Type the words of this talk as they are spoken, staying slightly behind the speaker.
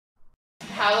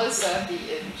How is that the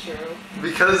intro?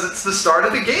 Because it's the start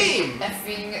of the game.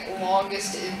 Effing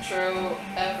longest intro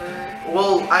ever.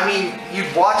 Well, I mean,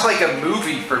 you'd watch like a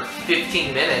movie for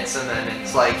 15 minutes and then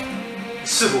it's like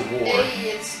Civil War. Hey,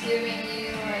 it's giving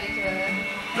you like you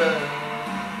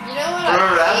know what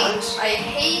Remember I that hate? one? I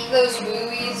hate those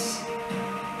movies,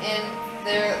 and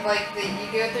they're like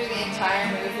you go through the entire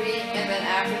movie, and then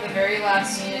after the very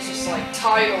last scene, it's just like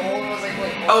title. And I was like,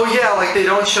 wait. What? Oh yeah, like they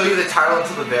don't show you the title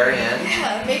until the very end.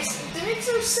 Yeah, it makes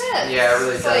no sense. Yeah, it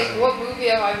really it's doesn't. like, what movie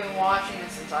have I been watching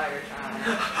this entire time?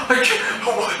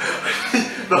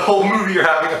 The whole movie you're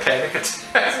having a panic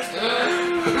attack.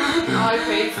 I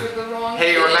paid for the wrong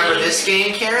Hey, thing. remember this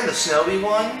game, Karen? The snowy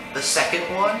one? The second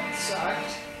one?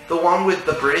 Sucked. The one with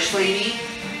the British lady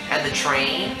and the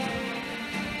train?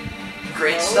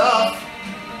 Great stuff.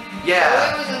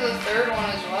 Yeah. Chloe was in the third one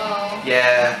as well.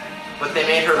 Yeah. But they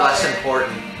made her less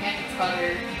important. And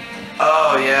Cutter.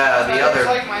 Oh yeah, the Cutter's other.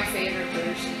 like my favorite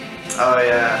person. Oh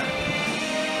yeah.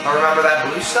 Oh, remember that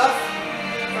blue stuff?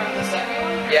 From the second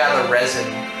one? Yeah, the resin.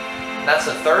 That's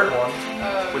the third one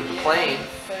with the yeah, plane.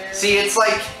 third. See, it's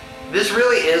like, this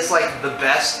really is like the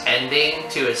best ending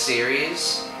to a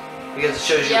series because it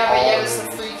shows you yeah, all but yeah, the it's the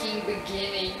movies. freaking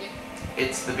beginning.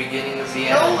 It's the beginning of the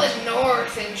end. Nolan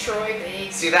North and Troy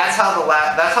Baker. See, that's how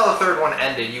the third one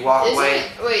ended. You walk away.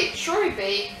 Wait, Troy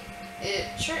Baker.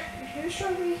 Who's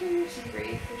Troy Baker? Is he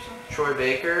Rafe or something? Troy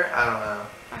Baker? I don't know.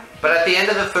 But at the end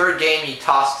of the third game, he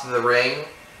tossed the ring.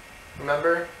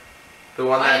 Remember? The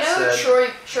one that I know said.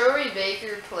 Troy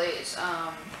Baker plays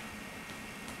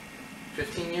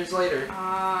 15 years later.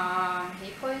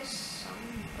 he plays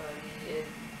somebody in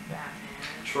Batman.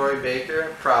 Troy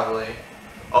Baker? Probably.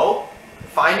 Oh!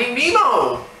 Finding Nemo!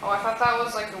 Oh, I thought that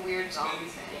was like a weird zombie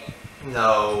thing.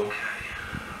 No.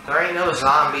 There ain't no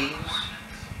zombies.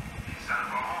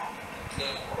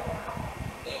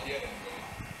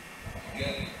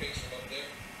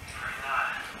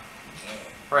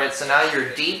 Alright, so now you're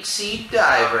a deep sea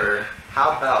diver.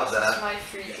 How about This is that? my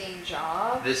freaking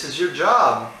job. This is your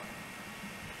job.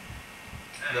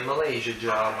 The Malaysia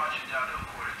job.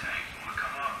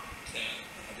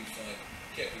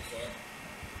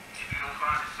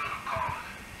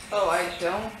 Oh, I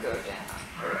don't go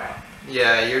down.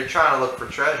 Yeah, you're trying to look for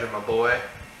treasure, my boy.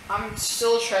 I'm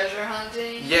still treasure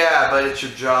hunting. Yeah, but it's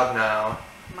your job now.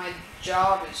 My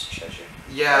job is treasure.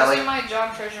 Yeah, Wasn't like... my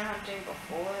job treasure hunting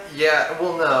before? Yeah,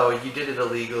 well no, you did it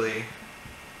illegally.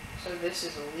 So this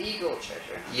is illegal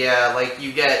treasure hunting. Yeah, like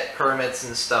you get permits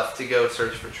and stuff to go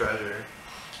search for treasure.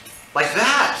 Like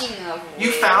that! Speaking of You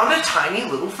which, found a tiny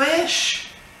little fish!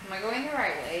 Am I going the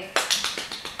right way?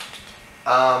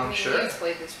 I mean, Sure. you've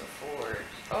played this before.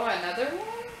 Oh, another one?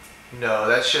 No,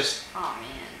 that's just Oh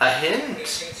man. a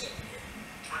hint.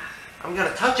 I'm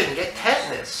gonna touch it and get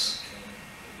tetanus.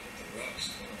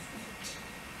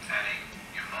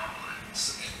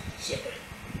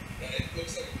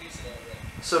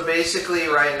 So basically,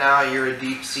 right now, you're a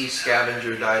deep sea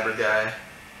scavenger diver guy.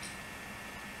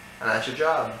 And that's your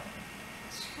job.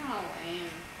 It's kind of lame.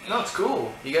 No, it's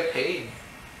cool. You get paid.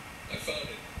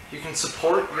 You can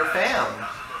support your fam.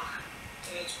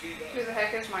 Who the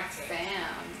heck is my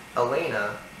fam?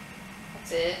 Elena,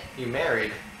 That's it. you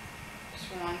married. Just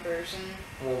one person.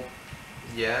 Well,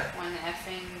 yeah. One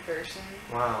effing person.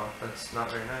 Wow, that's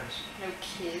not very nice. No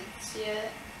kids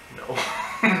yet. No.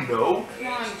 No? Come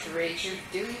on, Drake.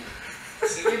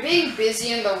 You're being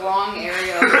busy in the wrong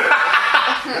area.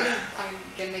 I'm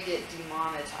gonna get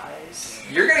demonetized.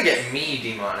 You're gonna get me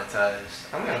demonetized.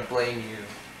 I'm gonna blame you.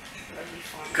 That'd be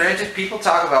fun. Granted, people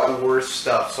talk about worse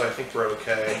stuff, so I think we're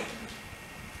okay.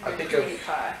 I think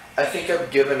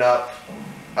I've given up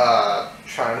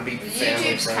trying to be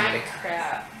family YouTube's kind friendly. of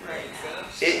crap right now.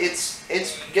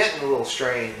 It's getting a little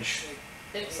strange.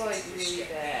 It's like really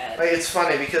bad. Like it's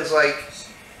funny because like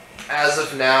as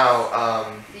of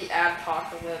now, The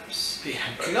adpocalypse.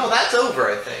 no, that's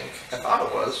over. I think. I thought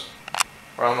it was.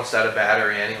 We're almost out of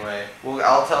battery anyway. Well,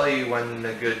 I'll tell you when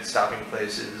the good stopping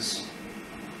place is.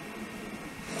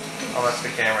 Unless the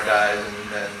camera dies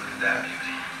and then that.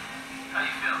 How you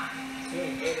feeling?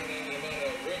 Feeling better now that I'm out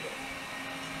of river.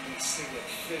 I'm sleep like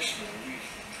fish for a week.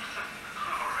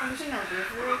 Who's in a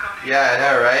river? Yeah, I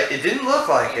know, right? It didn't look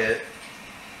like it.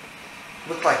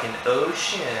 Looked like an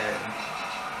ocean.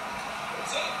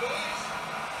 What's up, boys?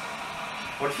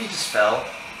 What if he just fell?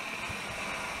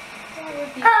 That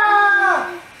would be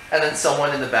Ah! And then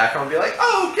someone in the background would be like,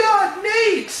 "Oh God,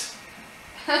 Nate!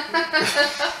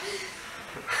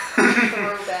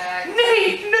 Throwback.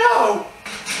 Nate, no!"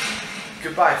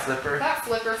 Goodbye, Flipper. That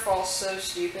flipper falls so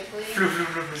stupidly.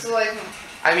 I So like,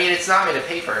 mean, it's not made of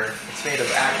paper. It's made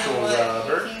of actual you know what?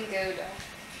 rubber. You can go down.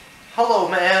 Hello,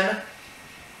 man.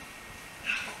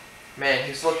 Man,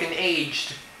 he's looking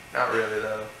aged. Not really,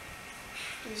 though.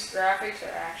 These graphics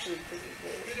are actually pretty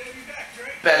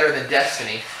good. Better than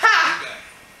Destiny. Ha!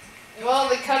 Well,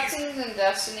 the cutscenes in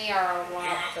Destiny are a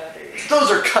lot better. Those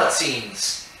are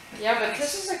cutscenes. Yeah, but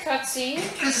this is a cutscene.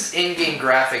 This is in-game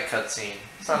graphic cutscene.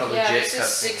 It's not a legit this is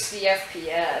cutscene. 60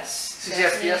 FPS. 60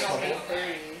 Destiny's FPS, only okay.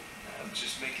 30. I'm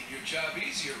just making your job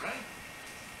easier, right?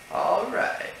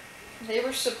 Alright. They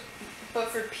were but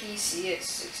for PC it's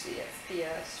 60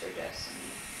 FPS for Destiny.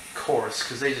 Of course,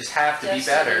 because they just have to Destiny be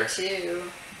better. 2.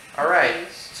 Alright,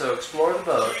 so explore the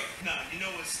boat. Nah, you know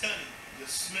what's stunning? The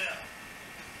smell.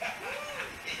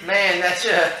 Man, that's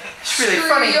really Screw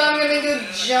funny. you, I'm gonna go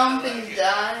jump and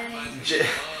die.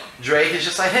 Drake is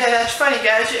just like, hey, that's funny,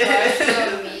 guys. Do I have to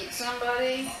go meet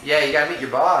somebody? Yeah, you gotta meet your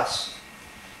boss.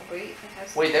 Wait, it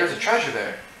has Wait, there's a treasure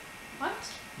there. What?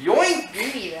 Yoink!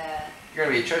 Give me that. You're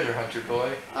gonna be a treasure hunter,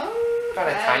 boy. Oh, Found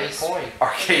a that tiny is- coin.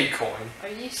 Arcade coin. Are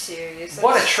you serious?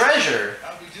 What a That's- treasure!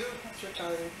 How we do? That's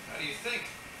retarded. How do you think?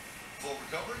 Full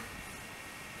recovery?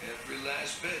 Every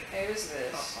last bit. Who's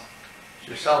this? It's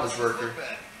your salvage worker. Look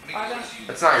back. Make I it don't- yours, you-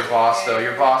 That's not your boss, though.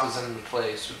 Your boss is in the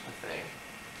place with the thing.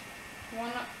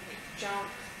 Wanna jump?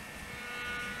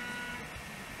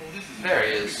 Oh, this is There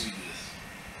he we is. do this.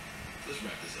 Let's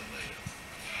wrap this up later.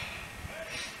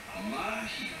 My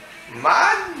hero.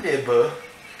 My nibba.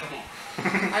 Come on.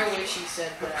 I wish he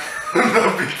said that.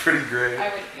 That'd be pretty great. I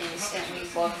would instantly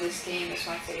love this game. It's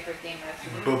my favorite game ever.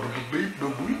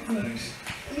 Thanks.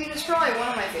 I mean, it's probably one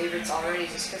of my favorites already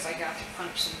just because I got to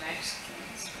punch some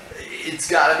Mexicans. But It's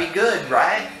gotta be good,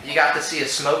 right? You got to see a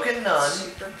smoking nun.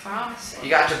 super promising. You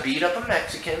got to beat up a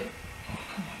Mexican.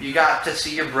 You got to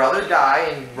see your brother die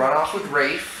and run off with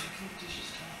Rafe.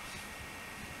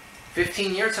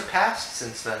 15 years have passed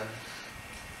since then.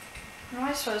 What am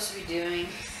I supposed to be doing?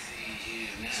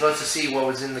 Supposed to see what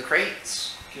was in the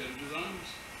crates.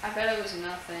 I bet it was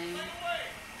nothing.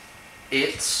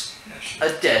 It's a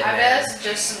dead I man. bet it's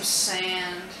just some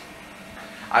sand.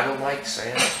 I don't like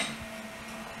sand.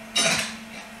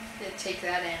 Yeah, take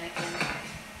that, Anakin.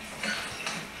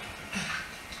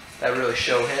 That really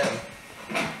show him.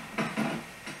 Wow.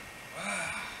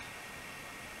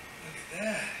 Look at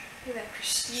that. Look at that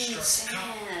pristine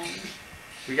sand.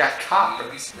 We got copper.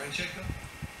 Rain check though?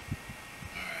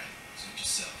 Alright, suit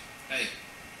yourself. Hey,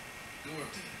 good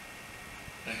work today.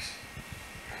 Thanks.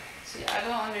 See, I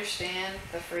don't understand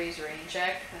the phrase rain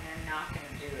check when they're not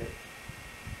gonna do it.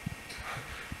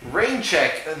 Rain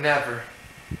check, never.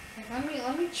 Like,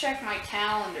 let me check my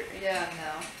calendar. Yeah,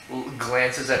 no.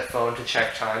 Glances at phone to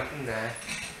check time. Nah. Like,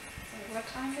 what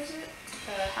time is it?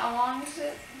 How long is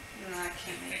it? No, I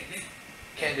can't make it.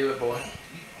 Can't do it, boy.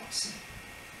 You're awesome.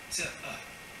 Except,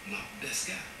 my best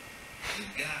guy. The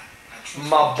guy I trust.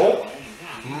 My boy. on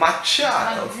the line. My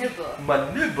child. My nibba. My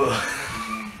nibba.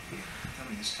 Tell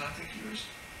me, this contact yours,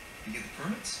 you get the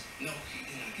permits? No, he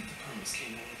did not get the permits.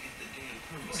 Can't no one get the damn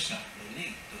permits. Now,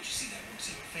 Nate, don't you see that works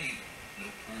in your favor? No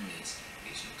permits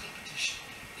means no competition.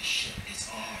 This shit is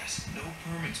ours. No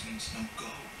permits means no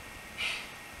go.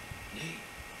 Nate,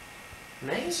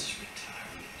 Nate? this is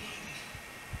retirement money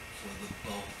for the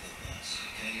both of us,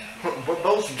 okay? We're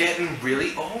both getting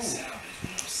really old. Salvage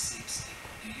when I'm 60.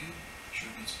 Do you? Sure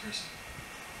beats prison.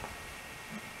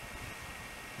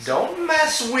 Don't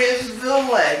mess with the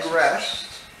leg rest.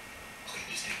 Okay,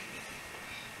 just take it with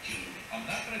me. Humor me. I'm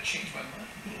not gonna change my mind.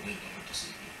 I'm gonna live to hurt to see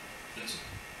you. That's it.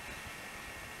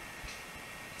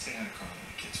 Say hi to Carl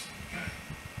and the kids for me, okay?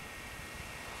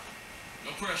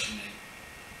 No pressure, Nate.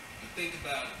 But think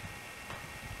about it.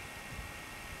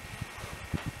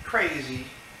 Crazy.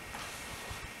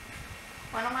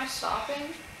 When am I stopping?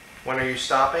 When are you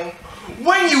stopping?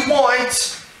 When you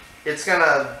want! It's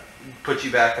gonna put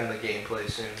you back in the gameplay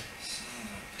soon. Son of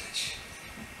a bitch.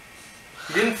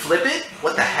 You didn't flip it?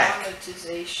 What the heck?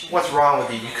 Monetization. What's wrong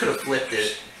with you? You could have flipped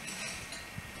it.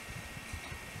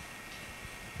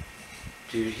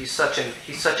 Dude, he's such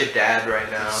a dad right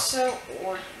now. It's so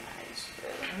organized,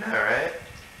 bro. Alright.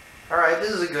 Alright,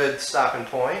 this is a good stopping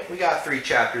point. We got 3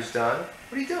 chapters done.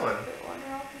 What are you doing? But what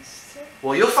are all these stuff?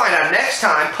 Well, you'll find out next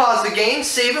time. Pause the game,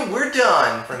 save it, we're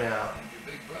done for now.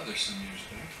 Your big brother some years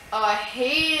back. Oh, I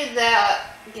hated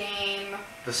that game.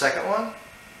 The second one?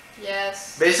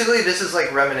 Yes. Basically, this is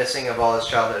like reminiscing of all his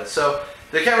childhood. So,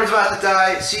 the camera's about to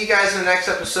die. See you guys in the next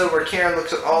episode where Karen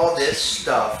looks at all this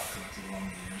stuff. Collected along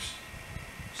the years.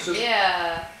 So,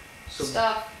 Yeah. so,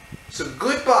 Stuff. so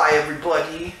goodbye,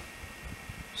 everybody.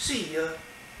 See ya.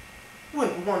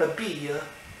 Wouldn't want to be ya.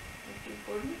 If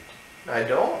you wouldn't. I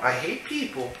don't. I hate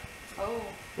people. Oh.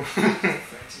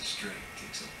 Francis Drake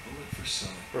takes a bullet for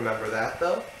Sully. Remember that,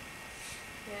 though?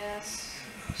 Yes.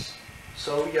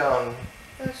 So young.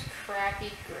 Those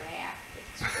crappy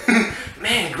graphics.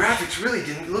 Man, graphics really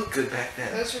didn't look good back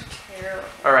then. Those are terrible.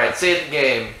 Alright, save the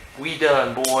game. We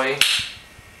done, boy.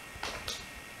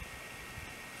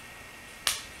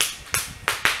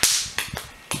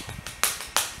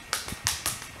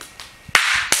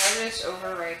 Can I just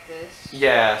overwrite this?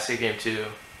 Yeah, save game 2.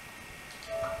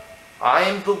 I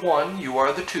am the one, you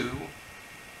are the two.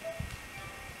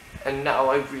 And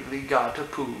now I really gotta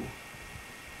poo.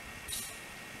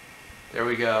 There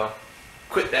we go.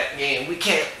 Quit that game. We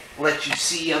can't let you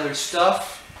see other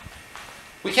stuff.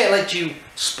 We can't let you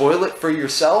spoil it for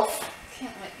yourself.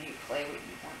 Can't let you play what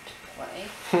you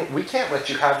want to play. We can't let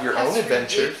you have your own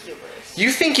adventures. Ridiculous.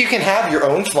 You think you can have your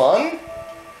own fun?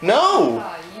 No!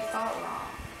 You thought wrong.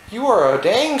 You are a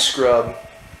dang scrub.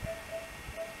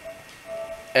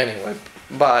 Anyway,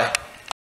 bye.